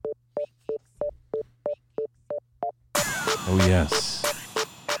Oh, yes.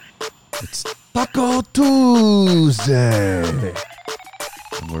 It's Taco Tuesday.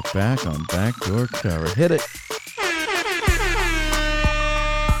 And we're back on Backdoor Cover. Hit it.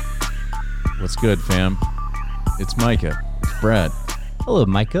 What's good, fam? It's Micah. It's Brad. Hello,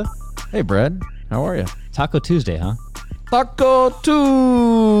 Micah. Hey, Brad. How are you? Taco Tuesday, huh? Taco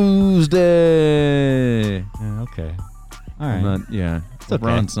Tuesday. Yeah, okay. All right.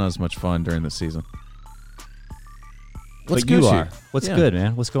 LeBron's not as much fun during the season. What's But good? you are. What's good,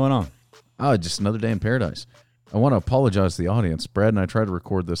 man? What's going on? Oh, just another day in paradise. I want to apologize to the audience. Brad and I tried to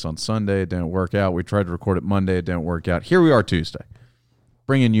record this on Sunday. It didn't work out. We tried to record it Monday. It didn't work out. Here we are Tuesday,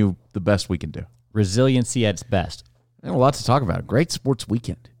 bringing you the best we can do. Resiliency at its best. And a lot to talk about. Great sports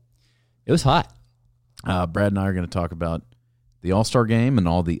weekend. It was hot. Brad and I are going to talk about the All-Star game and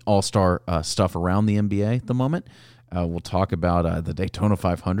all the All-Star stuff around the NBA at the moment. We'll talk about the Daytona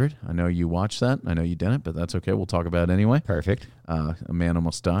 500. I know you watched that. I know you didn't, but that's okay. We'll talk about it anyway. Perfect. A man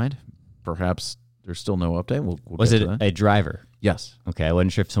almost died. Perhaps there's still no update. We'll was get it to that. a driver? Yes. Okay, I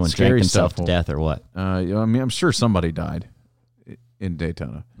wasn't sure if someone Scary drank themselves stuff. to death or what. I mean, I'm sure somebody died in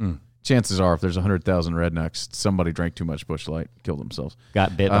Daytona. Chances are, if there's 100,000 rednecks, somebody drank too much Busch Light, killed themselves.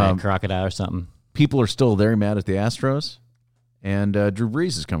 Got bit by a crocodile or something. People are still very mad at the Astros, and Drew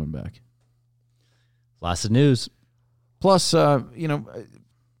Brees is coming back. Lots of news. Plus,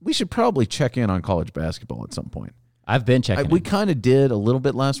 we should probably check in on college basketball at some point. I've been checking. We kind of did a little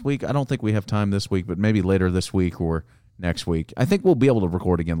bit last week. I don't think we have time this week, but maybe later this week or next week. I think we'll be able to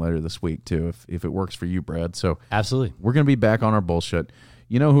record again later this week, too, if it works for you, Brad. So Absolutely. we're going to be back on our bullshit.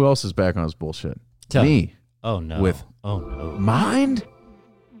 You know who else is back on his bullshit? Tell Me. Oh, no. With Mind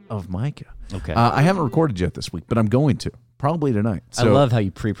of Micah. Okay. I haven't recorded yet this week, but I'm going to. Probably tonight. I love how you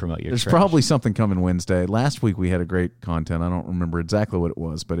pre-promote your There's trash. probably something coming Wednesday. Last week we had a great content. I don't remember exactly what it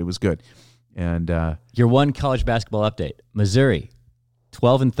was, but it was good. And your one college basketball update. Missouri,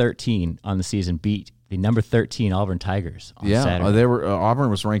 12-13 on the season, beat the number 13 Auburn Tigers on Saturday. they were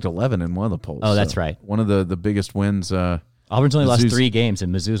Auburn was ranked 11 in one of the polls. Oh, that's right. One of the biggest wins. Auburn's only lost 3 games,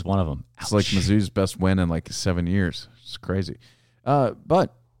 and Mizzou's one of them. It's like Mizzou's best win in like 7 years. It's crazy.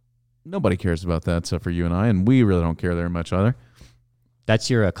 But nobody cares about that except for you and I, and we really don't care very much either.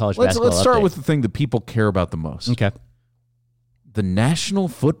 That's your college basketball Let's start update. with the thing that people care about the most. Okay. The National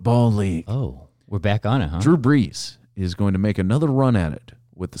Football League. Oh, we're back on it, huh? Drew Brees is going to make another run at it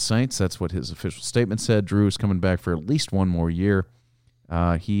with the Saints. That's what his official statement said. Drew is coming back for at least one more year.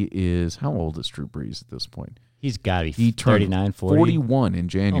 He is, how old is Drew Brees at this point? He's got to be He turned 39, 40. 41 in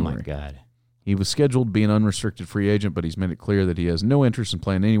January. Oh, my God. He was scheduled to be an unrestricted free agent, but he's made it clear that he has no interest in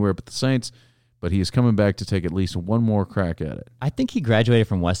playing anywhere but the Saints, but he is coming back to take at least one more crack at it. I think he graduated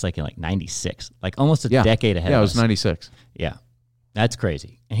from Westlake in like 96, like almost a decade ahead of us. Yeah, it was 96. Yeah. That's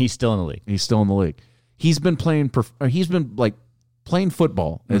crazy. And he's still in the league. He's still in the league. He's been playing playing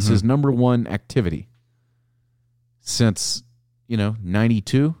football as his number one activity since,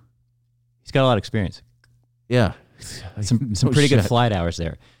 92. He's got a lot of experience. Yeah. Some pretty good flight hours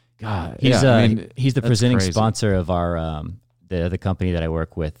there. God, he's the that's presenting crazy. sponsor of our the company that I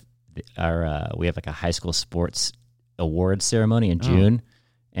work with. We have like a high school sports awards ceremony in June,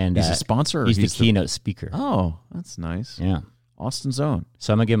 and He's a sponsor? Or He's the keynote speaker. Oh, that's nice. Yeah, Austin's own.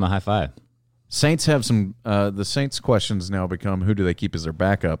 so I'm gonna give him a high five. Saints have some. The Saints' questions now become: who do they keep as their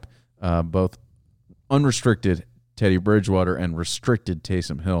backup? Both unrestricted Teddy Bridgewater and restricted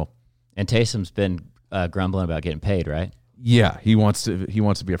Taysom Hill. And Taysom's been grumbling about getting paid, right? Yeah, he wants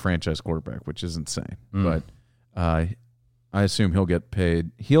to be a franchise quarterback, which is insane. But I assume he'll get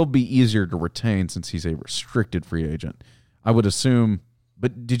paid. He'll be easier to retain since he's a restricted free agent. I would assume.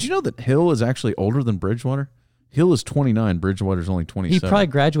 But did you know that Hill is actually older than Bridgewater? Hill is 29. Bridgewater's only 27. He probably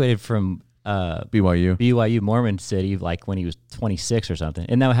graduated from BYU. Mormon City, like when he was 26 or something.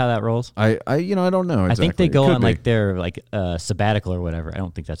 Isn't that how that rolls? I don't know exactly. I think they go It on could like be. their sabbatical or whatever. I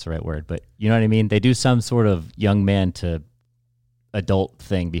don't think that's the right word, but you know what I mean? They do some sort of young man to adult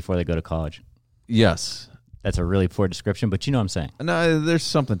thing before they go to college. Yes. That's a really poor description, but you know what I'm saying. No, there's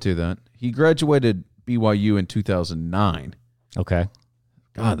something to that. He graduated BYU in 2009. Okay.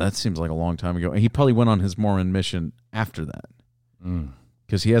 God, that seems like a long time ago. And he probably went on his Mormon mission after that.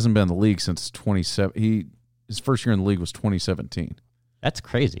 Because he hasn't been in the league since 27. His first year in the league was 2017. That's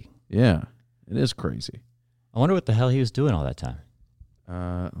crazy. Yeah, it is crazy. I wonder what the hell he was doing all that time.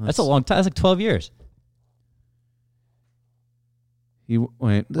 That's a long time. That's like 12 years.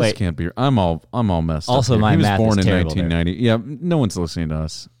 This can't be. I'm all messed up. Also, here. my He was math born is in terrible 1990. Yeah, no one's listening to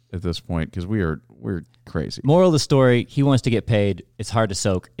us at this point because we're crazy. Moral of the story: he wants to get paid. It's hard to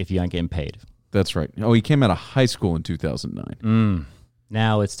soak if you aren't getting paid. That's right. Oh, he came out of high school in 2009.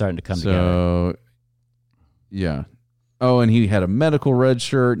 Now it's starting to come together. So, yeah. Oh, and he had a medical red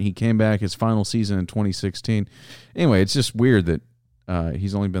shirt, and he came back his final season in 2016. Anyway, it's just weird that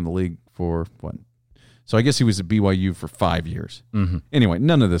he's only been in the league for, what? So I guess he was at BYU for 5 years. Mm-hmm. Anyway,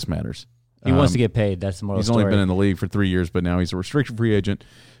 none of this matters. He wants to get paid. That's the moral He's story. only been in the league for 3 years, but now he's a restricted free agent.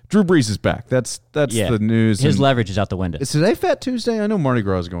 Drew Brees is back. That's the news. His leverage is out the window. Is today Fat Tuesday? I know Mardi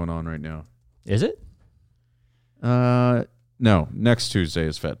Gras is going on right now. Is it? No, next Tuesday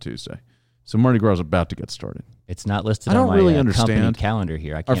is Fat Tuesday. So Mardi Gras is about to get started. It's not listed I don't on my really company understand. calendar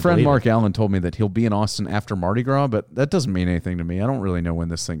here. I can't Our friend believe Mark it. Allen told me that he'll be in Austin after Mardi Gras, but that doesn't mean anything to me. I don't really know when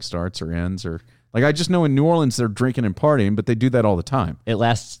this thing starts or ends. I just know in New Orleans they're drinking and partying, but they do that all the time. It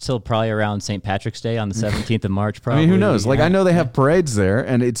lasts till probably around St. Patrick's Day on the 17th of March, probably. I mean, who knows? Yeah. I know they have parades there,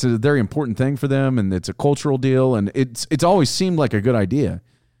 and it's a very important thing for them, and it's a cultural deal, and it's always seemed like a good idea.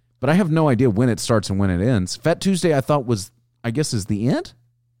 But I have no idea when it starts and when it ends. Fat Tuesday, I thought is the end?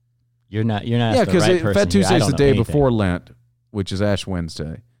 You're not Yeah, because because right Fat Tuesday is the day anything. before Lent, which is Ash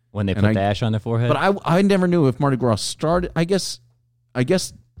Wednesday. When they and put the ash on their forehead. But I never knew if Mardi Gras started. I guess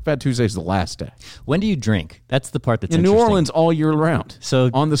Fat Tuesday is the last day. When do you drink? That's the part that's In New interesting. Orleans all year round. So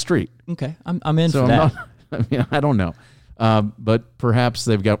on the street. okay, I'm in So for that. I don't know. But perhaps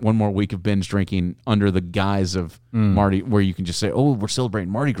they've got one more week of binge drinking under the guise of Mardi, where you can just say, "Oh, we're celebrating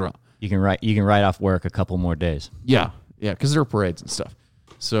Mardi Gras." You can write off work a couple more days. Yeah, because there are parades and stuff.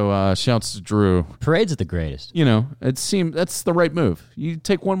 So shouts to Drew. Parades are the greatest. It seemed that's the right move. You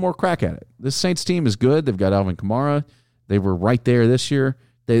take one more crack at it. This Saints team is good. They've got Alvin Kamara. They were right there this year.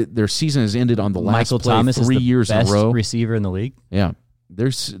 Their season has ended on the last Michael play Thomas 3 is the years best in a row. receiver in the league. Yeah,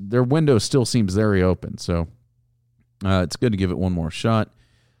 their window still seems very open. So it's good to give it one more shot.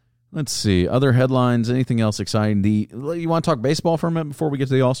 Let's see. Other headlines, anything else exciting? You want to talk baseball for a minute before we get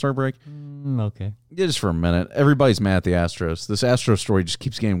to the All-Star break? Okay. Yeah, just for a minute. Everybody's mad at the Astros. This Astros story just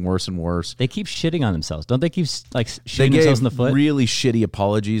keeps getting worse and worse. They keep shitting on themselves. Don't they keep They shooting gave themselves in the foot? really shitty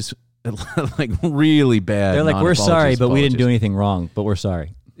apologies, really bad. They're like, we're sorry, but we didn't do apologies. anything wrong, but we're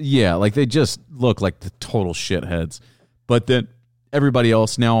sorry. Yeah, they just look like the total shitheads. But then everybody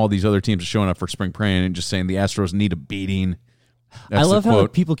else, now all these other teams are showing up for spring training and just saying the Astros need a beating. That's I love the how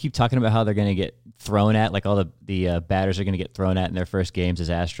quote. people keep talking about how they're going to get thrown at, like all the batters are going to get thrown at in their first games as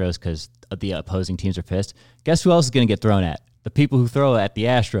Astros because the opposing teams are pissed. Guess who else is going to get thrown at? The people who throw at the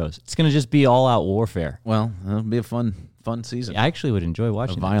Astros. It's going to just be all-out warfare. Well, it'll be a fun season. I actually would enjoy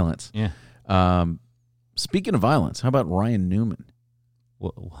watching Of that. violence. Yeah. Speaking of violence, how about Ryan Newman?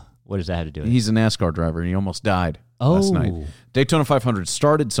 What does that have to do with it? He's a NASCAR driver, and he almost died last night. Daytona 500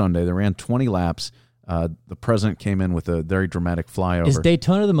 started Sunday. They ran 20 laps. The president came in with a very dramatic flyover. Is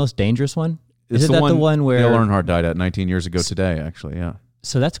Daytona the most dangerous one? It's Is it the one where... Dale Earnhardt died at 19 years ago today, actually, yeah.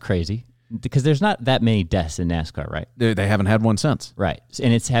 So that's crazy because there's not that many deaths in NASCAR, right? They haven't had one since. Right.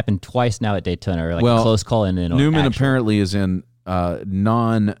 And it's happened twice now at Daytona, or Well, a close call in an Newman actual. apparently is in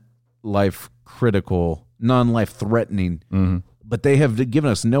non-life critical, non-life threatening, but they have given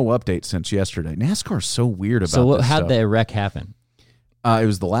us no update since yesterday. NASCAR is so weird about So this how'd stuff. the wreck happen? It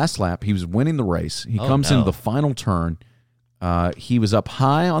was the last lap. He was winning the race. He Oh, comes no. into the final turn. He was up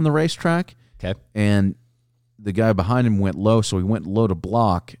high on the racetrack, Okay. and the guy behind him went low, so he went low to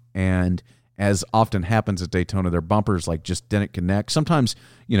block. And as often happens at Daytona, their bumpers just didn't connect. Sometimes,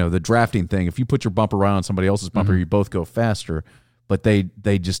 the drafting thing, if you put your bumper right on somebody else's bumper, you both go faster. But they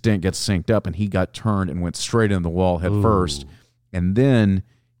just didn't get synced up, and he got turned and went straight into the wall head first. And then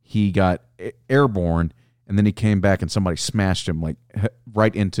he got airborne, and then he came back and somebody smashed him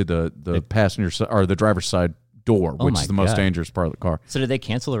right into the passenger side or the driver's side door, which my is the most God. dangerous part of the car. So did they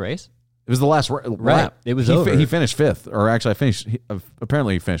cancel the race? It was the last lap. It was he over. He finished fifth, or actually,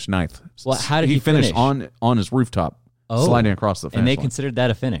 apparently he finished ninth. Well, how did he finish finish? on his rooftop, sliding across the finish And they line. considered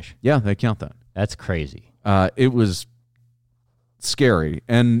that a finish. Yeah, they count that. That's crazy. It was scary,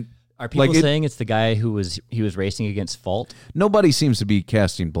 and Are people saying it's the guy he was racing against fault? nobody seems to be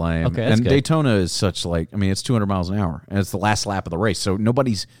casting blame. Okay, that's and good. Daytona is such it's 200 miles an hour, and it's the last lap of the race, so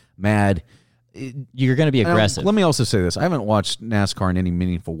nobody's mad. You're going to be aggressive. Let me also say this: I haven't watched NASCAR in any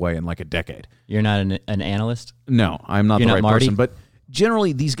meaningful way in a decade. You're not an analyst? No, I'm not You're the not right Marty? person. But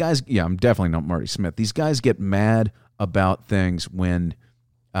generally, these guys, I'm definitely not Marty Smith. These guys get mad about things when,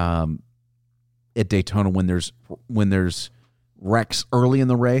 at Daytona, when there's wrecks early in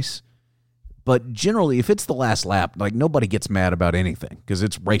the race. But generally, if it's the last lap, nobody gets mad about anything because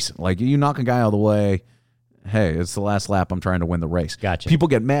it's racing. You knock a guy out of the way. Hey, it's the last lap. I'm trying to win the race. Gotcha. People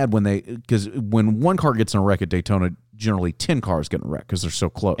get mad because when one car gets in a wreck at Daytona, generally 10 cars get in a wreck because they're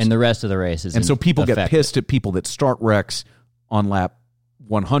so close. And the rest of the race is And so people get affected. pissed at people that start wrecks on lap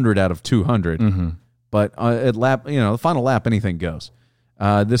 100 out of 200. But at the final lap, anything goes.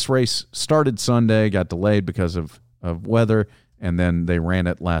 This race started Sunday, got delayed because of of weather, and then they ran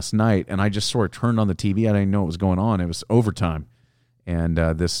it last night. And I just sort of turned on the TV. I didn't know what was going on. It was overtime, and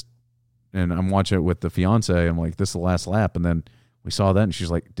I'm watching it with the fiance. I'm like, this is the last lap, and then we saw that, and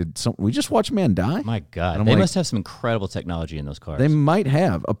she's like, we just watch a man die? My God. They must have some incredible technology in those cars. They might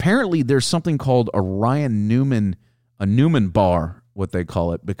have. Apparently, there's something called a Newman bar, what they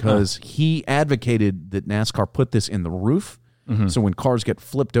call it, because he advocated that NASCAR put this in the roof. Mm-hmm. So when cars get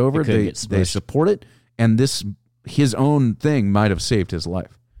flipped over, they support it. And his own thing might have saved his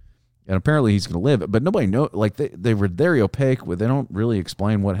life. And apparently he's going to live it. But nobody knows. Like, they were very opaque. They don't really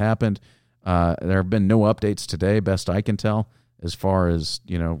explain what happened. There have been no updates today, best I can tell, as far as,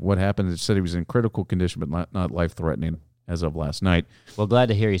 what happened. It said he was in critical condition, but not life-threatening as of last night. Well, glad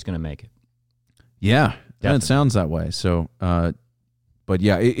to hear he's going to make it. Yeah, it sounds that way. So, but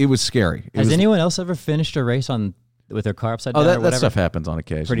yeah, it was scary. Has anyone else ever finished a race with their car upside down? That stuff happens on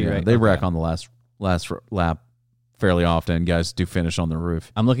occasion. Pretty right. They wreck on the last lap fairly often. Guys do finish on the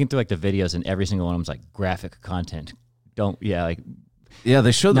roof. I'm looking through the videos, and every single one of them's like graphic content. Yeah,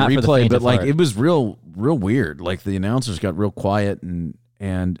 they showed the replay, but it was real weird. Like, the announcers got real quiet, and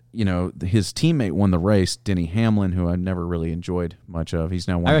his teammate won the race, Denny Hamlin, who I never really enjoyed much of. He's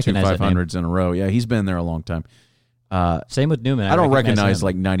now won 2 500s in a row. Yeah, he's been there a long time. Same with Newman. I don't recognize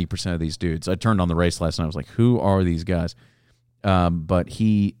like 90% of these dudes. I turned on the race last night. I was like, who are these guys? But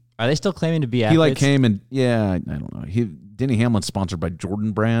are they still claiming to be athletes? He came and I don't know. Denny Hamlin's sponsored by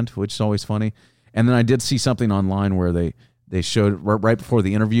Jordan Brand, which is always funny. And then I did see something online where they showed right before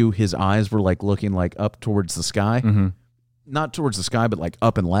the interview, his eyes were like looking like up towards the sky. Mm-hmm. Not towards the sky, but like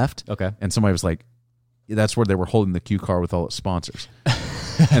up and left. Okay. And somebody was like, that's where they were holding the cue car with all its sponsors.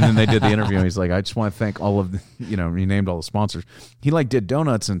 And then they did the interview, and he's like, I just want to thank all of the, he named all the sponsors. He did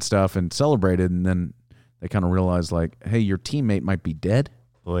donuts and stuff and celebrated, and then they kind of realized hey, your teammate might be dead.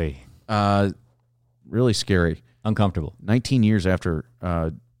 Boy. Really scary. Uncomfortable. 19 years after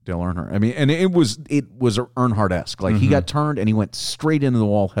Dale Earnhardt. I mean, and it was Earnhardt-esque. Like, he got turned and he went straight into the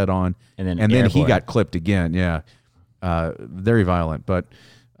wall head on, and then he got clipped again. Yeah. Very violent, but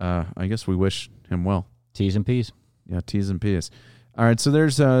I guess we wish him well. T's and P's. Yeah, T's and P's. All right, so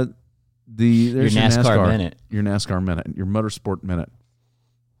there's your NASCAR minute. Your NASCAR minute. Your motorsport minute.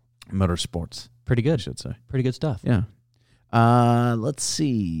 Motorsports. Pretty good. I should say. Pretty good stuff. Yeah. Let's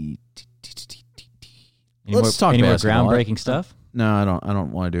see. Let's talk any more groundbreaking stuff? No, I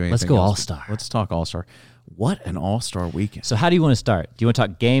don't want to do anything. Let's go All-Star. Let's talk All-Star. What an All-Star weekend. So how do you want to start? Do you want to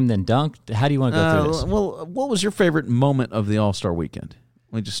talk game, then dunk? How do you want to go through this? Well, what was your favorite moment of the All-Star weekend?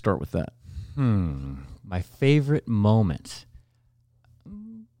 Let me just start with that. My favorite moment.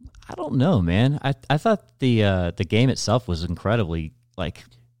 I don't know, man. I thought the game itself was incredibly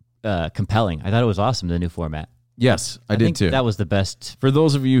compelling. I thought it was awesome, the new format. Yes, I did think too. That was the best. For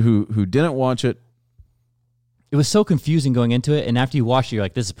those of you who didn't watch it, it was so confusing going into it, and after you watch it, you're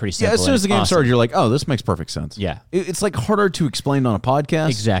like, this is pretty simple. Yeah, as soon as the game started, you're like, oh, this makes perfect sense. Yeah. It's harder to explain on a podcast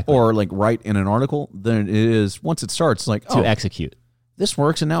exactly, or write in an article than it is once it starts, to execute. This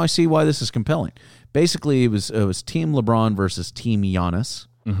works, and now I see why this is compelling. Basically, it was Team LeBron versus Team Giannis.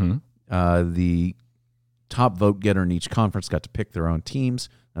 Mm-hmm. The top vote getter in each conference got to pick their own teams.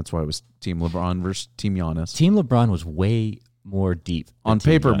 That's why it was Team LeBron versus Team Giannis. Team LeBron was way more deep. On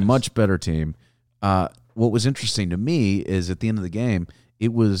paper, much better team. What was interesting to me is at the end of the game,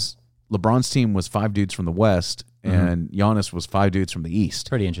 it was LeBron's team was 5 dudes from the West, and Giannis was 5 dudes from the East.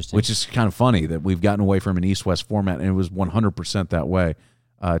 Pretty interesting. Which is kind of funny that we've gotten away from an East-West format, and it was 100% that way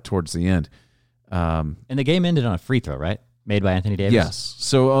towards the end. And the game ended on a free throw, right? Made by Anthony Davis? Yes.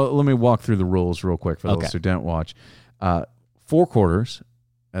 So let me walk through the rules real quick for those who didn't watch. 4 quarters,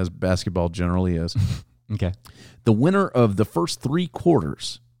 as basketball generally is. Okay. The winner of the first 3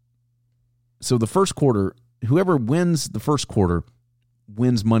 quarters. So the first quarter, whoever wins the first quarter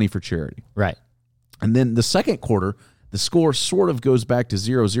wins money for charity. Right. And then the second quarter, the score sort of goes back to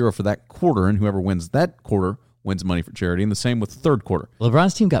 0-0 for that quarter, and whoever wins that quarter wins money for charity. And the same with the third quarter.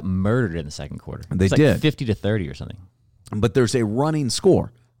 LeBron's team got murdered in the second quarter. They did. 50-30 or something. But there's a running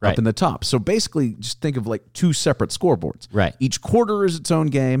score up in the top. So basically, just think of 2 separate scoreboards. Right. Each quarter is its own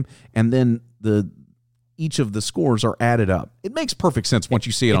game, and then each of the scores are added up. It makes perfect sense once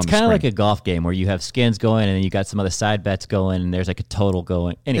you see it on the screen. It's kind of like a golf game where you have skins going, and then you got some other side bets going, and there's a total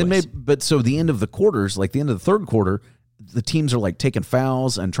going. Anyways. But so the end of the quarters, the end of the third quarter, the teams are taking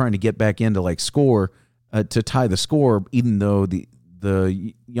fouls and trying to get back into score to tie the score, even though the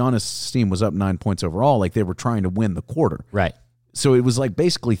Giannis team was up 9 points overall. They were trying to win the quarter. Right. So it was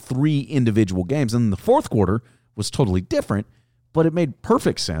basically 3 individual games. And the fourth quarter was totally different, but it made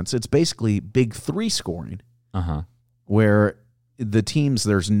perfect sense. It's basically big 3 scoring, Uh-huh. where the teams,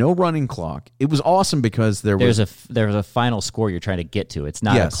 there's no running clock. It was awesome because there was a final score you're trying to get to. It's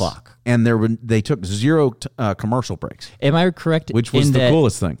not a clock. And they took 0 commercial breaks. Am I correct? Which was the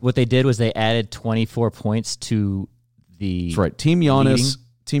coolest thing. What they did was they added 24 points to the That's right. Team Giannis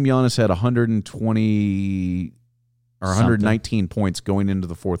had 120 or 119 points going into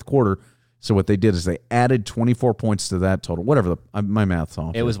the fourth quarter. So what they did is they added 24 points to that total. Whatever my math's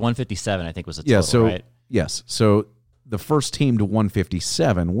off. It was 157, I think was the total, right? Yes. So the first team to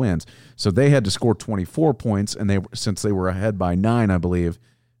 157 wins. So they had to score 24 points, and since they were ahead by 9, I believe,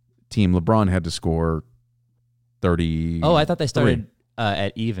 Team LeBron had to score 30. Oh, I thought they started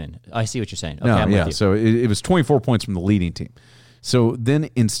at even. I see what you're saying. Okay, no, I'm with you. So it was 24 points from the leading team. So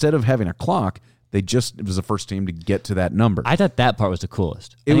then instead of having a clock, it was the first team to get to that number. I thought that part was the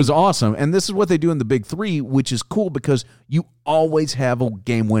coolest. It was awesome. And this is what they do in the Big Three, which is cool because you always have a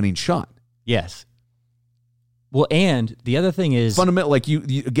game-winning shot. Yes. Well, and the other thing is fundamental. Like a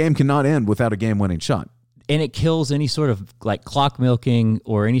game cannot end without a game-winning shot, and it kills any sort of like clock milking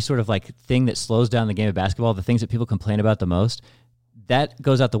or any sort of like thing that slows down the game of basketball. The things that people complain about the most, that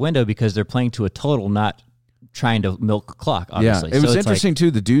goes out the window because they're playing to a total, not trying to milk clock. Obviously, yeah. It was interesting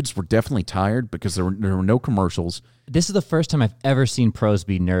too. The dudes were definitely tired because there were no commercials. This is the first time I've ever seen pros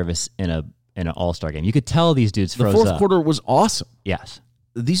be nervous in an All-Star game. You could tell these dudes froze up. The fourth quarter was awesome. Yes,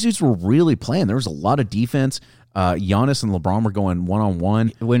 these dudes were really playing. There was a lot of defense. Giannis and LeBron were going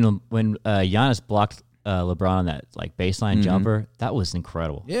one-on-one. When Giannis blocked LeBron on that like baseline jumper, that was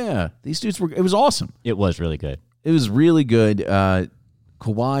incredible. Yeah, these dudes were. It was awesome. It was really good. It was really good.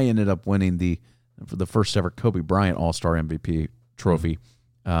 Kawhi ended up winning for the first ever Kobe Bryant All-Star MVP trophy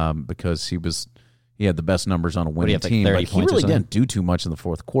because he had the best numbers on a winning team. But he really didn't do too much in the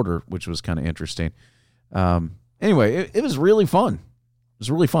fourth quarter, which was kind of interesting. Anyway, it was really fun. It was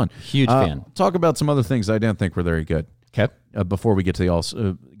really fun. Huge fan. Talk about some other things I didn't think were very good. Okay. Before we get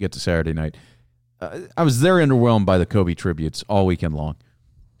to get to Saturday night, I was very underwhelmed by the Kobe tributes all weekend long.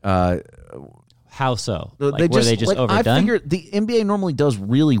 How so? Were they just overdone? I figured the NBA normally does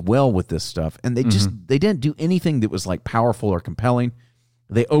really well with this stuff, and they didn't do anything that was like powerful or compelling.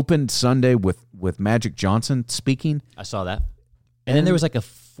 They opened Sunday with Magic Johnson speaking. I saw that, and then there was like a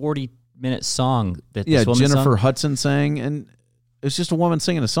 40-minute song that this woman Jennifer sung. Hudson sang, and it's just a woman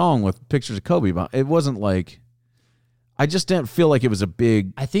singing a song with pictures of Kobe. It wasn't like, I just didn't feel like it was a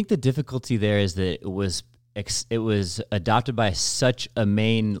big. I think the difficulty there is that it was adopted by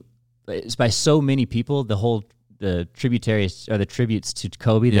by so many people. The tributaries or the tributes to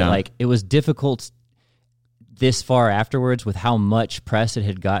Kobe that like it was difficult this far afterwards with how much press it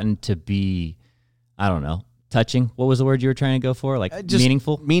had gotten to be, I don't know, touching. What was the word you were trying to go for? Like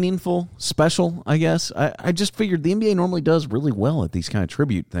meaningful, special, I guess. I just figured the NBA normally does really well at these kind of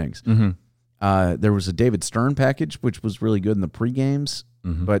tribute things. Mm-hmm. There was a David Stern package, which was really good in the pre-games,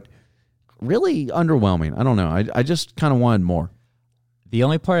 but really underwhelming. I don't know. I just kind of wanted more. The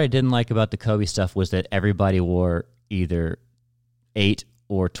only part I didn't like about the Kobe stuff was that everybody wore either 8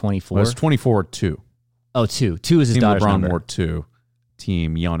 or 24. Well, it was 24 or 2. Oh, 2. 2 is his daughter's LeBron number. wore 2.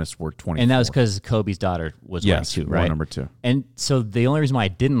 Team Giannis wore 24. And that was because Kobe's daughter was wearing 2, right? Number 2. And so the only reason why I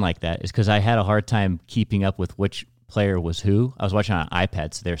didn't like that is because I had a hard time keeping up with which player was who. I was watching on an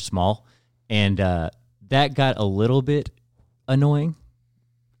iPad, so they're small. And that got a little bit annoying.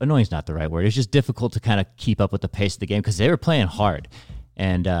 Annoying is not the right word. It's just difficult to kind of keep up with the pace of the game because they were playing hard.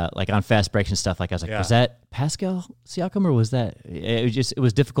 And like on fast breaks and stuff, like I was like, was that Pascal Siakam or was that? It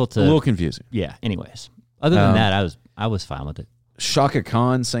was difficult to. A little confusing. Yeah. Anyways, other than that, I was fine with it. Shaka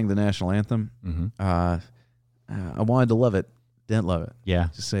Khan sang the national anthem. Mm-hmm. I wanted to love it. Didn't love it. Yeah.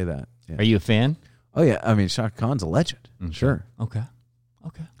 Just say that. Yeah. Are you a fan? Oh yeah. I mean, Shaka Khan's a legend. Mm-hmm. Sure. Okay.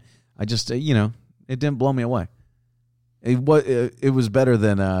 I just it didn't blow me away. It was better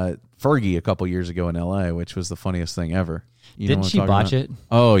than Fergie a couple years ago in L.A., which was the funniest thing ever. Didn't she botch it?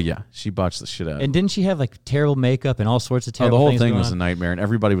 Oh yeah, she botched the shit out. And didn't she have like terrible makeup and all sorts of terrible things? The whole thing was on? A nightmare, and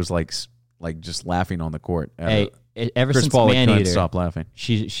everybody was like just laughing on the court. Ever Chris since Paul Maneater, couldn't stop laughing.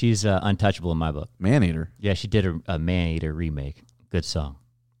 She's untouchable in my book. Maneater. Yeah, she did a Maneater remake. Good song.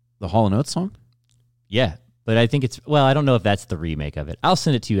 The Hall & Oates song. Yeah, but I think I don't know if that's the remake of it. I'll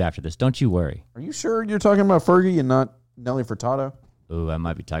send it to you after this. Don't you worry. Are you sure you're talking about Fergie and not Nelly Furtado? Oh, I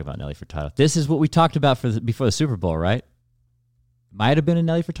might be talking about Nelly Furtado. This is what we talked about before the Super Bowl, right? Might have been a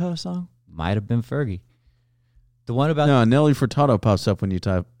Nelly Furtado song. Might have been Fergie. The one about Nelly Furtado pops up when you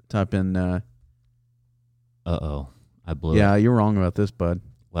type in. Uh-oh, I blew it. Yeah, you're wrong about this, bud.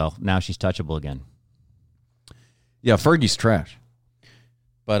 Well, now she's touchable again. Yeah, Fergie's trash.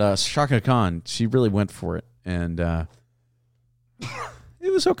 But Shaka Khan, she really went for it, and it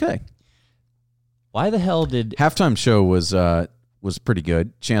was okay. Why the hell did halftime show was was pretty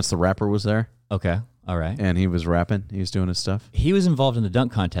good. Chance the Rapper was there. Okay. All right. And he was rapping. He was doing his stuff. He was involved in the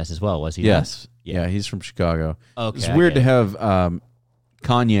dunk contest as well, was he? Yes. Yeah, he's from Chicago. Okay. It's weird to have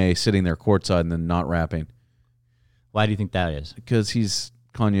Kanye sitting there courtside and then not rapping. Why do you think that is? Because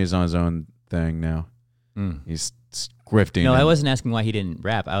Kanye's on his own thing now. He's grifting. No, I wasn't asking why he didn't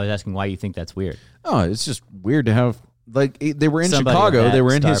rap. I was asking why you think that's weird. Oh, it's just weird to have, like, they were in Somebody Chicago. with They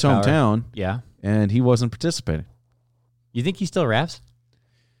were in star his power. hometown. Yeah. And he wasn't participating. You think he still raps?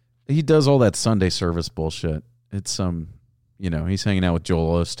 He does all that Sunday service bullshit. It's he's hanging out with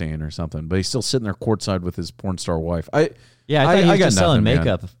Joel Osteen or something, but he's still sitting there courtside with his porn star wife. I thought he was got just selling nothing, man.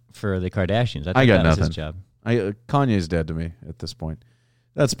 makeup for the Kardashians. I I got that was nothing. his job. Kanye's dead to me at this point.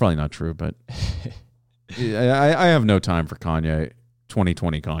 That's probably not true, but I have no time for Kanye.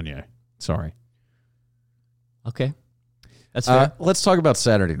 2020 Kanye. Sorry. Okay. That's fair. Let's talk about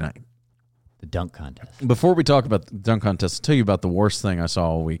Saturday night. The dunk contest. Before we talk about the dunk contest, I'll tell you about the worst thing I saw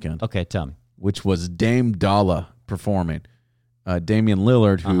all weekend. Okay, tell me. Which was Dame Dalla performing. Damian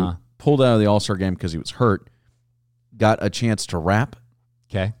Lillard, who pulled out of the All-Star game because he was hurt, got a chance to rap.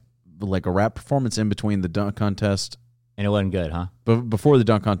 Okay. Like a rap performance in between the dunk contest. And it wasn't good, huh? But before the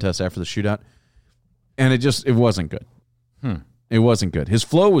dunk contest, after the shootout. And it wasn't good. It wasn't good. His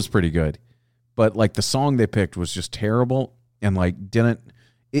flow was pretty good. But like the song they picked was just terrible and like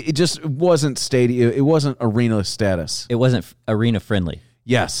it just wasn't stadium. It wasn't arena status. It wasn't arena friendly.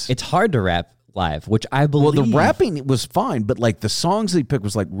 Yes. It's hard to rap live, which I believe. Well, the rapping was fine, but like the songs that he picked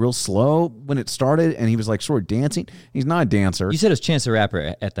was like real slow when it started, and he was like sort of dancing. He's not a dancer. You said it was Chance the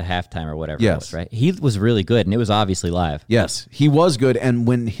Rapper at the halftime or whatever. Yes. It was, right? He was really good, and it was obviously live. Yes, he was good. And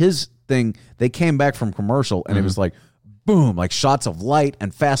when his thing, they came back from commercial, and it was like, boom, like shots of light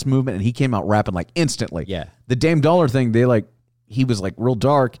and fast movement, and he came out rapping like instantly. Yeah. The Dame Dollar thing, he was like real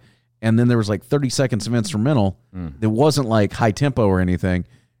dark, and then there was like 30 seconds of instrumental. It wasn't like high tempo or anything.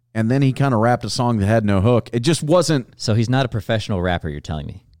 And then he kind of rapped a song that had no hook. It just wasn't. So he's not a professional rapper, you're telling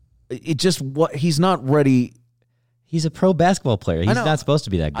me? He's not ready. He's a pro basketball player. He's not supposed to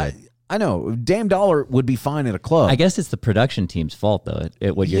be that good. I know. Dame Dollar would be fine at a club. I guess it's the production team's fault, though.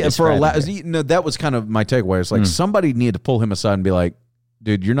 What you're describing here. that was kind of my takeaway. It's like somebody needed to pull him aside and be like,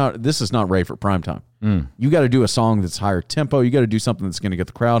 dude, this is not ready for prime time. You got to do a song that's higher tempo. You got to do something that's going to get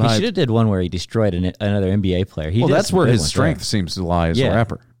the crowd hyped. He should have did one where he destroyed another NBA player. That's where his strength seems to lie as a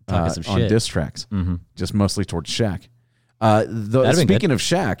rapper. Some on shit. diss tracks, just mostly towards Shaq. Speaking of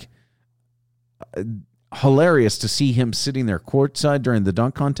Shaq, hilarious to see him sitting there courtside during the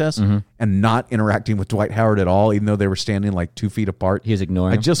dunk contest and not interacting with Dwight Howard at all, even though they were standing like 2 feet apart. He was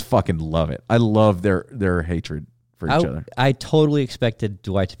ignoring him. I just fucking love it. I love their hatred for each other. I totally expected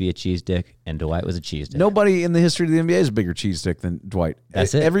Dwight to be a cheese dick, and Dwight was a cheese dick. Nobody in the history of the NBA is a bigger cheese dick than Dwight.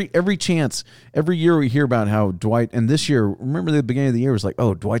 That's it. Every chance, every year we hear about how Dwight, and this year, remember the beginning of the year was like,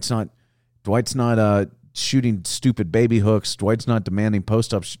 oh, Dwight's not shooting stupid baby hooks. Dwight's not demanding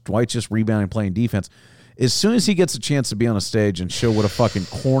post-ups. Dwight's just rebounding, playing defense. As soon as he gets a chance to be on a stage and show what a fucking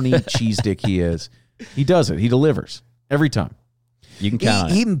corny cheese dick he is, he does it. He delivers every time. You can count on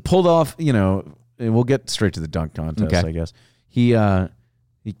it. He even pulled off, and we'll get straight to the dunk contest, I guess. He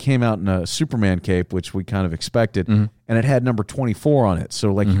came out in a Superman cape, which we kind of expected, and it had number 24 on it.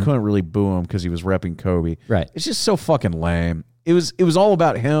 So, like, you couldn't really boo him because he was repping Kobe. Right. It's just so fucking lame. It was all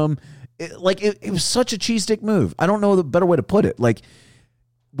about him. It was such a cheese dick move. I don't know the better way to put it. Like,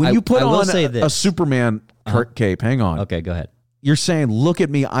 when you put on a Superman cape, hang on. Okay, go ahead. You're saying, look at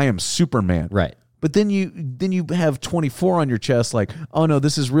me, I am Superman. Right. But then you have 24 on your chest, like, oh no,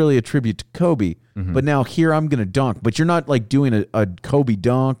 this is really a tribute to Kobe. But now here I'm gonna dunk. But you're not like doing a Kobe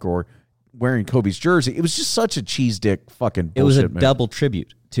dunk or wearing Kobe's jersey. It was just such a cheese dick fucking bullshit. It was a move. double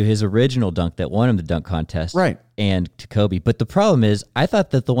tribute to his original dunk that won him the dunk contest, right? And to Kobe. But the problem is, I thought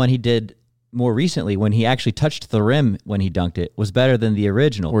that the one he did more recently, when he actually touched the rim when he dunked it, was better than the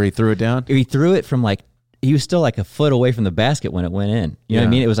original. Where he threw it down? He threw it from he was still like a foot away from the basket when it went in. You know what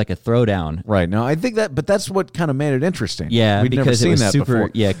I mean? It was like a throwdown. Right. No, I think but that's what kind of made it interesting. Yeah, we'd never seen that before.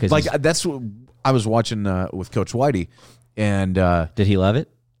 Yeah, because like that's what I was watching with Coach Whitey, and did he love it?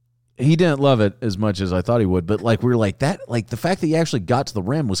 He didn't love it as much as I thought he would, but like we were like that, like the fact that he actually got to the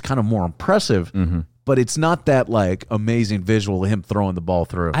rim was kind of more impressive. But it's not that like amazing visual of him throwing the ball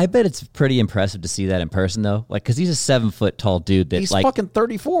through. I bet it's pretty impressive to see that in person though, like because he's a 7 foot tall dude that he's fucking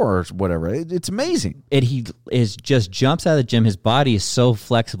 34 or whatever. It's amazing. And he just jumps out of the gym. His body is so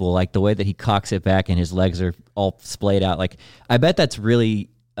flexible, like the way that he cocks it back and his legs are all splayed out. Like I bet that's really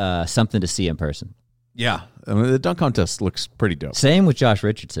something to see in person. Yeah, I mean, the dunk contest looks pretty dope. Same with Josh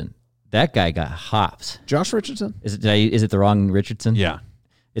Richardson. That guy got hops. Josh Richardson? Is it the wrong Richardson? Yeah.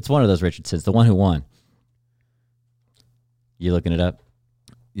 It's one of those Richardsons, the one who won. You looking it up?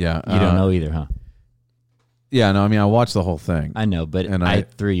 Yeah. You don't know either, huh? Yeah, no, I mean, I watched the whole thing. I know, but I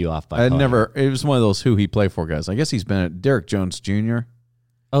threw you off by it was one of those who he play for guys. I guess he's been at Derek Jones Jr.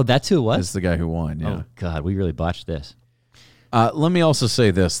 Oh, that's who it was? Is the guy who won, yeah. Oh, God, we really botched this. Let me also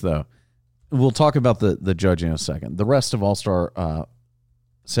say this, though. We'll talk about the judging in a second. The rest of All-Star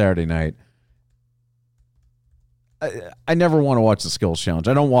Saturday night, I never want to watch the skills challenge.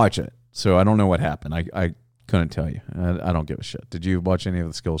 I don't watch it, so I don't know what happened. I couldn't tell you. I don't give a shit. Did you watch any of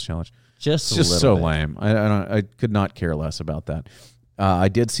the skills challenge? It's just so lame. I could not care less about that. I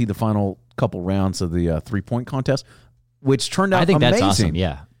did see the final couple rounds of the 3-point contest, which turned out amazing. That's awesome,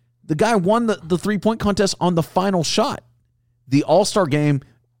 yeah. The guy won the 3-point contest on the final shot. The All-Star game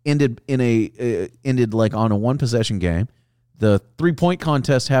ended like on a 1-possession game. The 3-point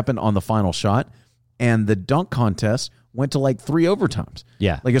contest happened on the final shot, and the dunk contest went to like 3 overtimes.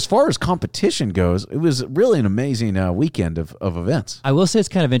 Yeah. Like as far as competition goes, it was really an amazing weekend of events. I will say it's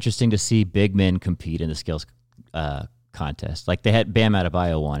kind of interesting to see big men compete in the skills contest. Like they had Bam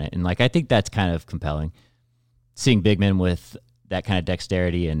Adebayo won it, and like I think that's kind of compelling. Seeing big men with that kind of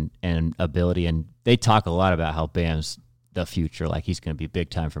dexterity and ability, and they talk a lot about how Bam's the future, like he's going to be big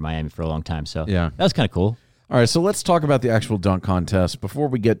time for Miami for a long time. So yeah, that was kind of cool. All right, so let's talk about the actual dunk contest before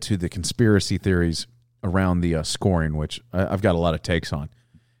we get to the conspiracy theories around the scoring, which I've got a lot of takes on.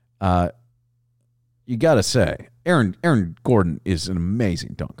 You got to say, Aaron Gordon is an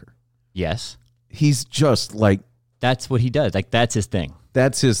amazing dunker. Yes. He's just like... That's what he does. Like, that's his thing.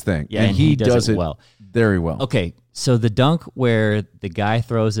 That's his thing. Yeah, and he does it well. Very well. Okay, so the dunk where the guy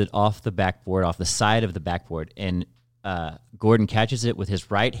throws it off the backboard, off the side of the backboard, and Gordon catches it with his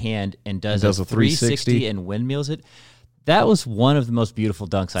right hand and does a 360 and windmills it. That was one of the most beautiful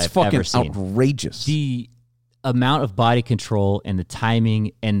dunks I've ever seen. It's fucking outrageous. The amount of body control and the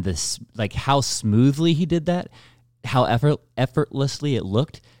timing and like how smoothly he did that, how effortlessly it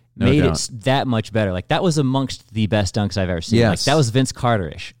looked, made it that much better. Like that was amongst the best dunks I've ever seen. Yes. Like that was Vince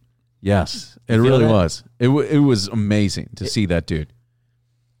Carter-ish. Yes, it really was. It was amazing to see that dude.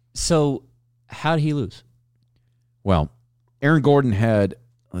 So how did he lose? Well, Aaron Gordon had,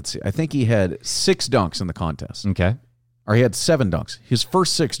 let's see, I think he had 6 dunks in the contest. Okay. Or he had 7 dunks. His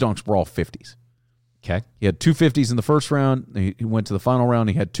first 6 dunks were all 50s. Okay. He had 2 50s in the first round. He went to the final round.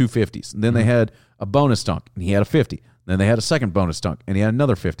 He had 2 50s. And then they had a bonus dunk, and he had a 50. Then they had a second bonus dunk, and he had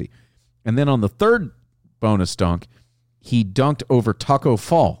another 50. And then on the third bonus dunk, he dunked over Taco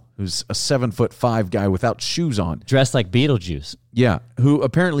Fall, who's a 7'5" guy without shoes on. Dressed like Beetlejuice. Yeah, who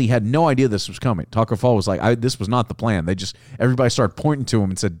apparently had no idea this was coming. Taco Fall was like, this was not the plan. Everybody started pointing to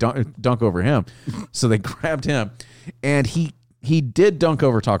him and said, dunk over him. So they grabbed him. And he did dunk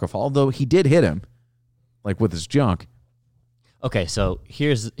over Taco Fall, although he did hit him, like with his junk. Okay, so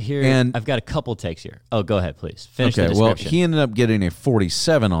and I've got a couple takes here. Oh, go ahead, please. Finish the description. Well, he ended up getting a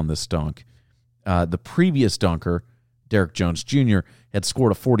 47 on this dunk. The previous dunker, Derek Jones Jr., had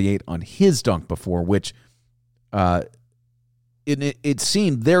scored a 48 on his dunk before, which it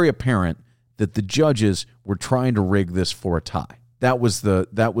seemed very apparent that the judges were trying to rig this for a tie. That was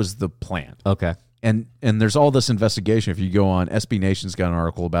the plan. Okay. And there's all this investigation. If you go on, SB Nation's got an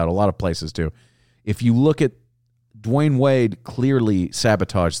article about it, a lot of places do. If you look at Dwayne Wade clearly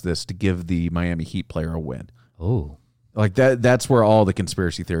sabotaged this to give the Miami Heat player a win. Oh. Like that's where all the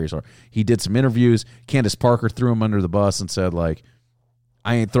conspiracy theories are. He did some interviews. Candace Parker threw him under the bus and said, like,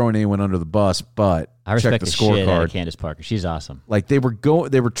 I ain't throwing anyone under the bus, but I respect check the shit out scorecard. of Candace Parker. She's awesome. Like they were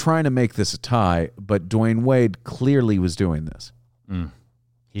trying to make this a tie, but Dwayne Wade clearly was doing this.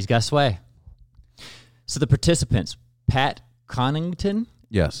 He's got sway. So the participants, Pat Connaughton.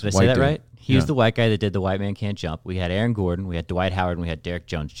 Yes. Did I say that right? He was the white guy that did the White Man Can't Jump. We had Aaron Gordon, we had Dwight Howard, and we had Derek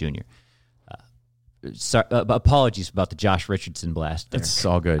Jones Jr. Apologies about the Josh Richardson blast there. It's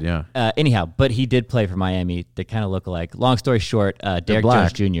all good, yeah. Anyhow, but he did play for Miami. They kind of look alike. Long story short, Derek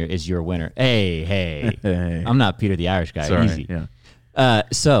Jones Jr. is your winner. Hey. I'm not Peter the Irish guy. Sorry, easy. Yeah.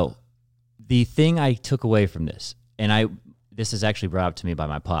 So the thing I took away from this, and this is actually brought up to me by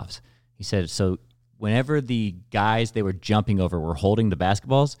my pops. He said, so whenever the guys they were jumping over were holding the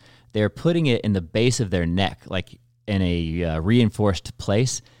basketballs, they're putting it in the base of their neck, like in a reinforced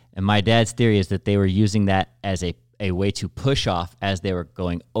place. And my dad's theory is that they were using that as a way to push off as they were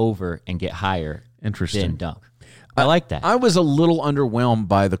going over and get higher. Interesting. Than dunk. I like that. I was a little underwhelmed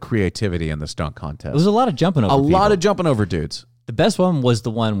by the creativity in this dunk contest. There was a lot of jumping over. A lot of jumping over dudes. The best one was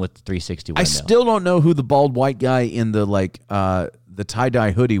the one with the 360 window. I still don't know who the bald white guy in the the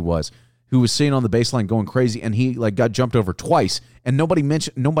tie-dye hoodie was, who was sitting on the baseline going crazy, and he like got jumped over twice, and nobody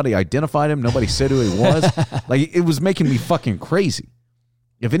identified him, nobody said who he was. Like it was making me fucking crazy.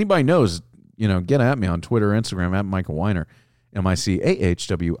 If anybody knows, get at me on Twitter or Instagram at Michael Weiner.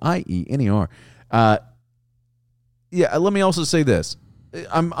 MICAHWIENER. Yeah, let me also say this.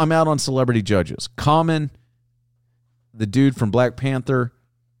 I'm out on celebrity judges. Common, the dude from Black Panther.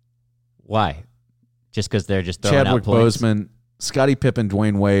 Why? Just because they're just throwing Chadwick out points? Boseman, Scottie Pippen,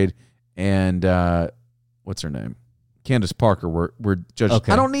 Dwayne Wade, and what's her name? Candace Parker were judges.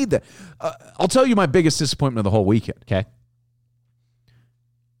 Okay. I don't need that. I'll tell you my biggest disappointment of the whole weekend. Okay.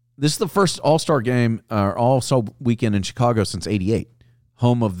 This is the first All-Star game or All-Star weekend in Chicago since '88,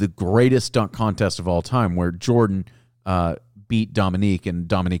 home of the greatest dunk contest of all time, where Jordan beat Dominique, and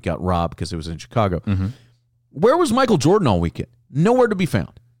Dominique got robbed because it was in Chicago. Mm-hmm. Where was Michael Jordan all weekend? Nowhere to be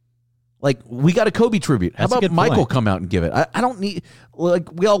found. Like, we got a Kobe tribute. How about Michael come out and give it? I don't need,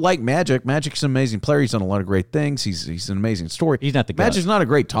 like, we all like Magic. Magic's an amazing player. He's done a lot of great things. He's an amazing story. He's not the GOAT. Magic's not a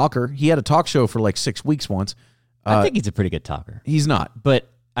great talker. He had a talk show for like 6 weeks once. I think he's a pretty good talker. He's not. But,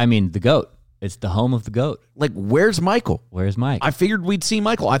 I mean, the GOAT. It's the home of the GOAT. Like, where's Michael? Where's Mike? I figured we'd see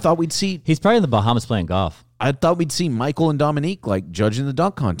Michael. I thought we'd see. He's probably in the Bahamas playing golf. I thought we'd see Michael and Dominique, like, judging the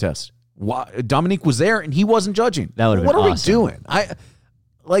dunk contest. Why, Dominique was there and he wasn't judging. That would have been awesome. What are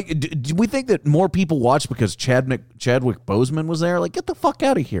we doing? Do we think that more people watched because Chadwick Boseman was there? Like, get the fuck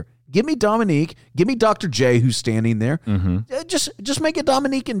out of here. Give me Dominique. Give me Dr. J, who's standing there. Mm-hmm. Just make it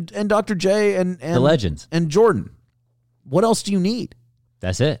Dominique and Dr. J and the legends and Jordan. What else do you need?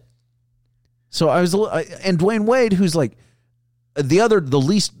 That's it. So and Dwayne Wade, who's like the other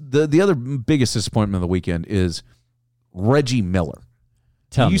biggest disappointment of the weekend is Reggie Miller.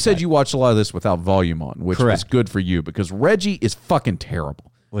 You said you watched a lot of this without volume on, which was good for you because Reggie is fucking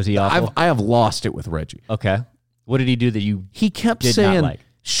terrible. Was he awful? I have lost it with Reggie. Okay. What did he do that you He kept did saying, not like?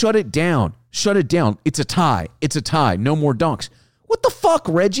 shut it down. Shut it down. It's a tie. It's a tie. No more dunks. What the fuck,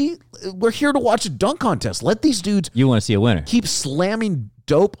 Reggie? We're here to watch a dunk contest. Let these dudes You want to see a winner. keep slamming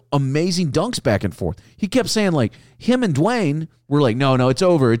dope, amazing dunks back and forth. He kept saying, like, him and Dwayne were like, no, it's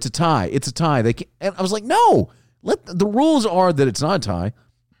over. It's a tie. It's a tie. And I was like, no. The rules are that it's not a tie.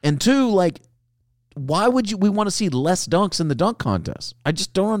 And two, like, why would we want to see less dunks in the dunk contest? I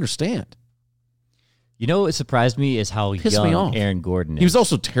just don't understand. You know what surprised me is how Pissed me off. young Aaron Gordon is. He was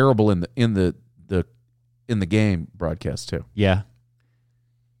also terrible in the game broadcast too. Yeah.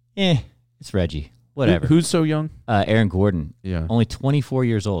 It's Reggie. Whatever. Who's so young? Aaron Gordon. Yeah. Only 24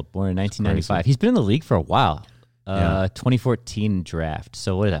 years old, born in 1995. He's been in the league for a while. 2014 draft.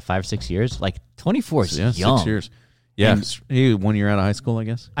 So what is that, 5 or 6 years? Like 24 is young. 6 years. Yeah, he 1 year out of high school, I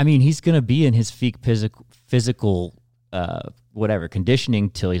guess. I mean, he's going to be in his physical conditioning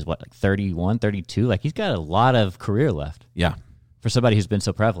till he's, like 31, 32? Like, he's got a lot of career left. Yeah. For somebody who's been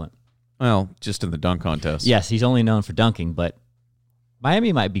so prevalent. Well, just in the dunk contest. Yes, he's only known for dunking, but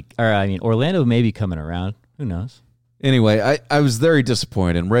Orlando may be coming around. Who knows? Anyway, I was very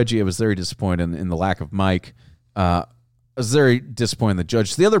disappointed. And Reggie, I was very disappointed in the lack of Mike. I was very disappointed in the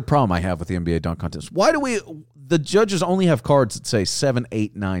judge. The other problem I have with the NBA dunk contest, why do the judges only have cards that say 7,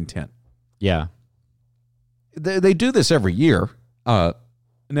 8, 9, 10? Yeah. They do this every year.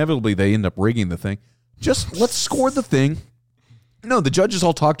 Inevitably, they end up rigging the thing. Just let's score the thing. No, the judges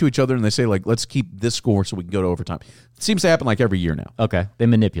all talk to each other and they say, like, let's keep this score so we can go to overtime. It seems to happen like every year now. Okay. They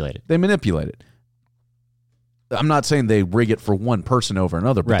manipulate it. I'm not saying they rig it for one person over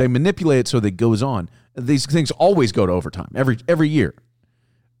another, but Right. they manipulate it so that it goes on. These things always go to overtime every year.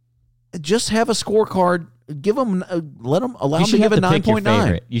 Just have a scorecard. Give them, allow them to give a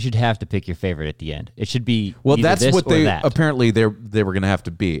 9.9. You should have to pick your favorite at the end. It should be That's this what or they that. apparently they were going to have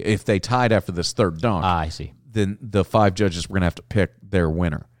to be. If they tied after this third dunk, I see. then the 5 judges were going to have to pick their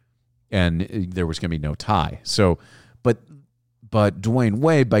winner, and there was going to be no tie. So, but Dwayne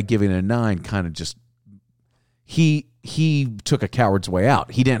Wade, by giving it a 9, kind of just he took a coward's way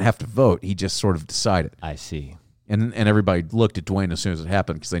out. He didn't have to vote. He just sort of decided. I see. And everybody looked at Dwayne as soon as it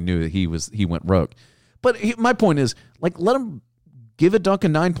happened because they knew that he went rogue. But my point is, like, let him give a dunk a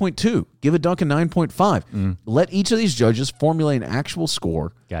 9.2. Give a dunk a 9.5. Let each of these judges formulate an actual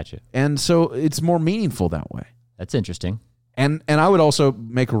score. Gotcha. And so it's more meaningful that way. That's interesting. And I would also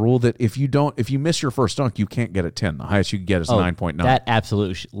make a rule that if you miss your first dunk, you can't get a 10. The highest you can get is 9.9. That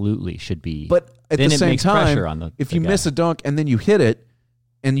absolutely should be. But at the same time, on if you miss a dunk and then you hit it,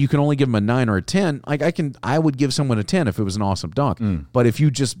 and you can only give them a 9 or a 10, like I would give someone a 10 if it was an awesome dunk. But if you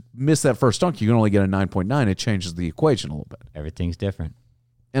just miss that first dunk, you can only get a 9.9. It changes the equation a little bit. Everything's different.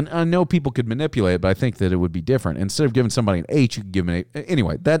 And I know people could manipulate it, but I think that it would be different. Instead of giving somebody an 8, you could give them an 8.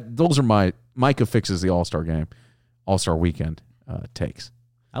 Anyway, those are Micah fixes the All-Star game, All-Star weekend takes.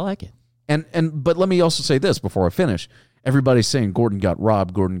 I like it. But let me also say this before I finish. Everybody's saying Gordon got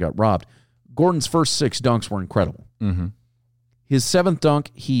robbed. Gordon's first 6 dunks were incredible. Mm-hmm. His 7th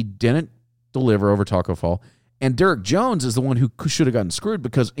dunk, he didn't deliver over Taco Fall. And Derek Jones is the one who should have gotten screwed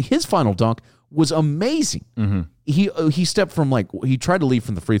because his final dunk was amazing. Mm-hmm. He stepped from he tried to leave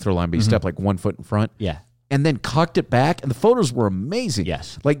from the free throw line, but he stepped 1 foot in front. Yeah. And then cocked it back, and the photos were amazing.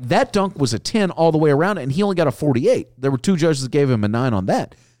 Yes. That dunk was a 10 all the way around, and he only got a 48. There were 2 judges that gave him a 9 on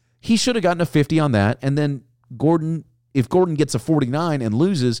that. He should have gotten a 50 on that, and then if Gordon gets a 49 and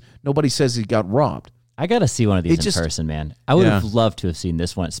loses, nobody says he got robbed. I got to see one of these in person, man. I would have loved to have seen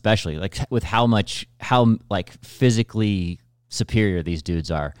this one, especially with how physically superior these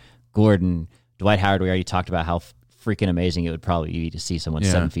dudes are. Gordon, Dwight Howard, we already talked about how freaking amazing it would probably be to see someone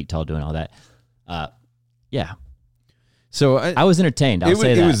 7 feet tall doing all that. Yeah. So I was entertained. I'll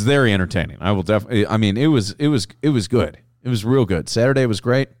say that. It was very entertaining. I will definitely. I mean, it was good. It was real good. Saturday was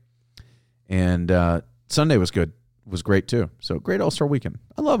great, and Sunday was good. Was great too. So great All-Star weekend.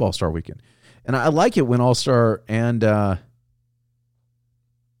 I love All-Star weekend. And I like it when All-Star and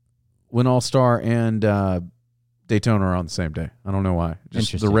Daytona are on the same day. I don't know why.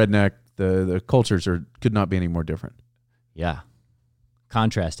 Just the redneck, the cultures could not be any more different. Yeah.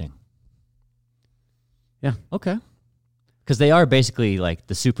 Contrasting. Yeah. Okay. Because they are basically like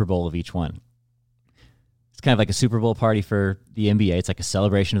the Super Bowl of each one. It's kind of like a Super Bowl party for the NBA. It's like a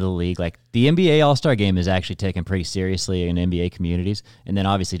celebration of the league. Like the NBA All-Star Game is actually taken pretty seriously in NBA communities. And then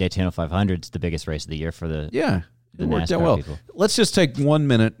obviously Daytona 500 is the biggest race of the year for the NASCAR people. Let's just take 1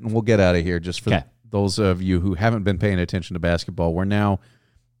 minute and we'll get out of here just for those of you who haven't been paying attention to basketball. I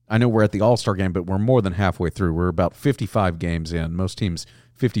know we're at the All-Star Game, but we're more than halfway through. We're about 55 games in. Most teams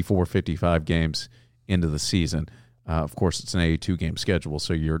 54, 55 games into the season. Of course, it's an 82-game schedule,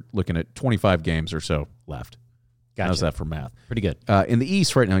 so you're looking at 25 games or so left. Gotcha. How's that for math? Pretty good. In the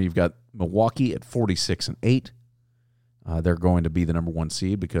East right now, you've got Milwaukee at 46-8. They're going to be the number 1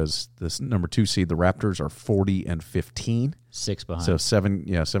 seed because this number 2 seed, the Raptors, are 40-15. 6 behind. So 7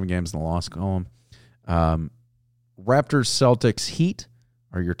 games in the loss column. Raptors, Celtics, Heat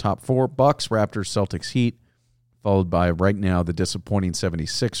are your top 4. Bucks, Raptors, Celtics, Heat, followed by right now the disappointing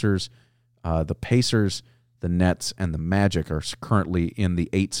 76ers. The Pacers, the Nets, and the Magic are currently in the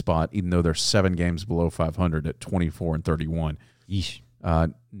 8th spot, even though they're 7 games below 500 at 24-31. Yeesh.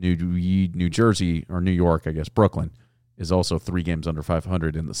 New Jersey, or New York, I guess, Brooklyn, is also 3 games under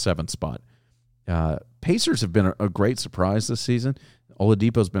 500 in the 7th spot. Pacers have been a great surprise this season.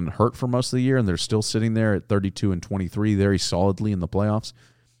 Oladipo's been hurt for most of the year, and they're still sitting there at 32-23, very solidly in the playoffs.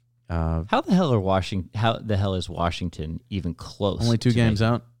 How the hell is Washington even close? Only 2 games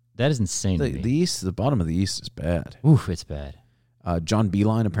out. That is insane to me. The East, the bottom of the East is bad. Oof, it's bad. John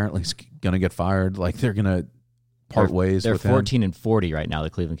Beilein apparently is going to get fired. They're going to part ways with him. They're 14-40 right now,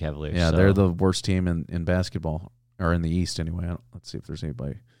 the Cleveland Cavaliers. Yeah, they're the worst team in basketball, or in the East anyway. Let's see if there's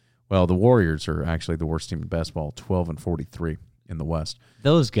anybody. Well, the Warriors are actually the worst team in basketball, 12-43 in the West.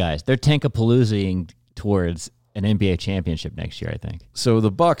 Those guys, they're tankapaloozaing towards an NBA championship next year, I think. So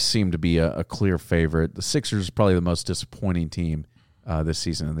the Bucks seem to be a clear favorite. The Sixers are probably the most disappointing team this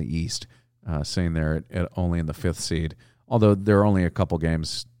season in the East, sitting there at only in the 5th seed. Although they're only a couple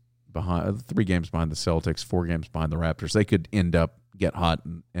games behind, 3 games behind the Celtics, 4 games behind the Raptors. They could end up get hot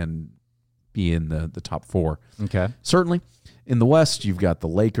and be in the top 4. Okay. Certainly. In the West, you've got the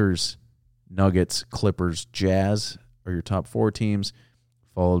Lakers, Nuggets, Clippers, Jazz are your top 4 teams,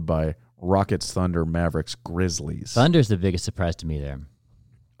 followed by Rockets, Thunder, Mavericks, Grizzlies. Thunder's the biggest surprise to me there.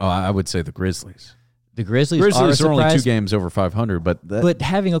 Oh, I would say the Grizzlies. The Grizzlies are only 2 games over 500, but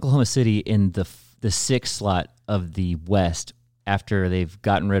having Oklahoma City in the 6th slot of the West after they've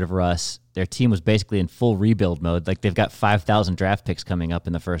gotten rid of Russ, their team was basically in full rebuild mode. Like they've got 5,000 draft picks coming up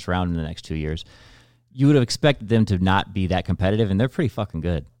in the first round in the next 2 years. You would have expected them to not be that competitive, and they're pretty fucking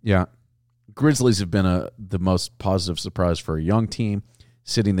good. Yeah. Grizzlies have been the most positive surprise for a young team,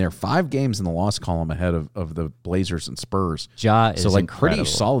 sitting there 5 games in the loss column ahead of the Blazers and Spurs. Ja is incredible. Pretty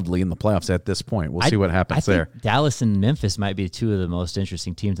solidly in the playoffs at this point. We'll see what happens there. Dallas and Memphis might be 2 of the most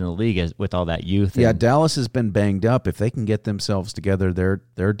interesting teams in the league with all that youth. Yeah, Dallas has been banged up. If they can get themselves together,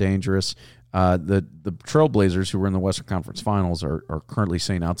 they're dangerous. The Trailblazers, who were in the Western Conference Finals, are currently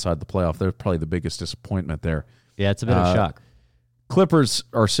staying outside the playoff. They're probably the biggest disappointment there. Yeah, it's a bit of a shock. Clippers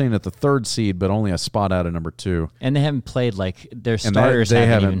are sitting at the 3rd seed, but only a spot out of number 2. And they haven't played their starters. They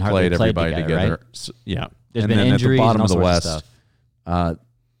haven't even played everybody together. Right? So, yeah, there's been injuries at the bottom and all of the West. Stuff.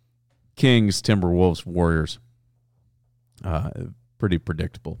 Kings, Timberwolves, Warriors. Pretty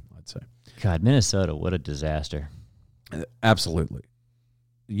predictable, I'd say. God, Minnesota, what a disaster! Absolutely.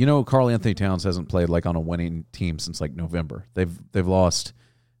 Karl Anthony Towns hasn't played on a winning team since November. They've lost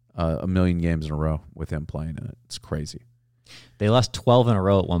 1 million games in a row with him playing in it. It's crazy. They lost 12 in a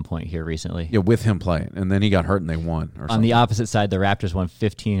row at one point here recently. Yeah, with him playing, and then he got hurt and they won. On the opposite side, the Raptors won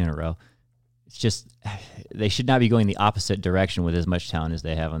 15 in a row. It's just they should not be going the opposite direction with as much talent as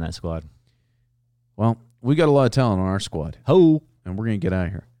they have on that squad. Well, we got a lot of talent on our squad. Ho! And we're going to get out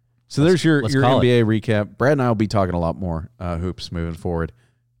of here. So there's your NBA recap. Brad and I will be talking a lot more hoops moving forward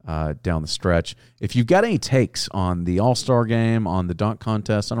down the stretch. If you've got any takes on the All-Star game, on the dunk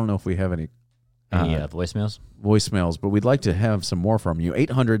contest, I don't know if we have any voicemails? Voicemails, but we'd like to have some more from you.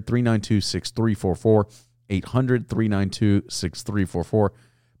 800-392-6344. 800-392-6344.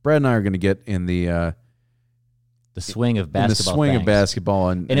 Brad and I are going to get in the swing of basketball.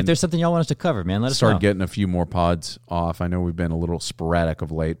 And if there's something y'all want us to cover, man, let us know. Start getting a few more pods off. I know we've been a little sporadic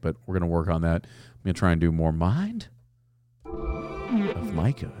of late, but we're going to work on that. I'm going to try and do more Mind of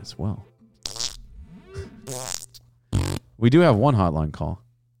Micah as well. We do have one hotline call.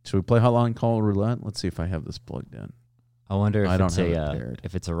 Should we play hotline call roulette? Let's see if I have this plugged in. I wonder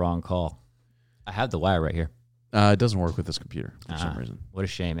if it's a wrong call. I have the wire right here. It doesn't work with this computer for some reason. What a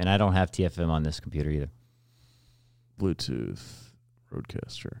shame. And I don't have TFM on this computer either. Bluetooth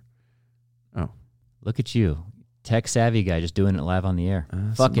Roadcaster. Oh. Look at you. Tech savvy guy just doing it live on the air.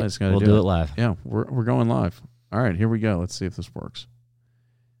 Fuck it. We'll do it live. Yeah, we're going live. All right, here we go. Let's see if this works.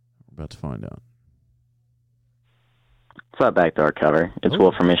 We're about to find out. What's up, Backdoor Cover? It's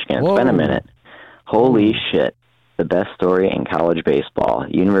Will from Michigan. It's been a minute. Holy shit. The best story in college baseball.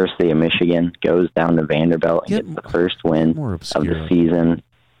 University of Michigan goes down to Vanderbilt and gets the first win of the season,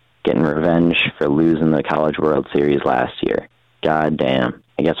 getting revenge for losing the College World Series last year. God damn.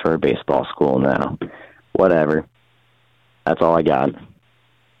 I guess we're a baseball school now. Whatever. That's all I got.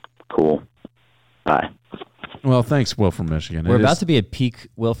 Cool. Bye. Well, thanks, Will from Michigan. We're about to be a peak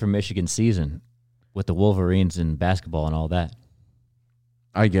Will from Michigan season with the Wolverines and basketball and all that.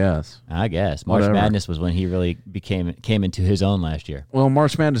 I guess. March Madness was when he really came into his own last year. Well,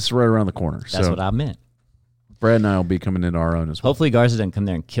 March Madness is right around the corner. That's what I meant. Brad and I will be coming into our own as well. Hopefully Garza doesn't come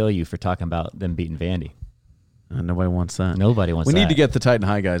there and kill you for talking about them beating Vandy. Nobody wants that. We need to get the Titan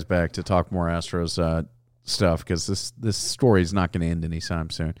High guys back to talk more Astros stuff because this story is not going to end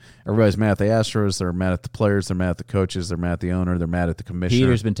anytime soon. Everybody's mad at the Astros. They're mad at the players. They're mad at the coaches. They're mad at the owner. They're mad at the commissioner.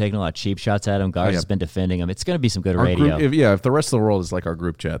 Peter's been taking a lot of cheap shots at him. Garza's been defending him. It's going to be some good radio. If the rest of the world is like our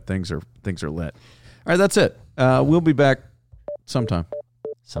group chat, things are lit. All right, that's it. We'll be back sometime.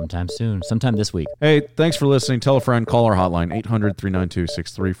 Sometime soon. Sometime this week. Hey, thanks for listening. Tell a friend. Call our hotline,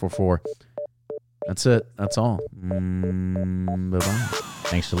 800-392-6344. That's it. That's all. Bye-bye.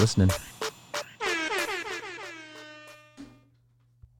 Thanks for listening.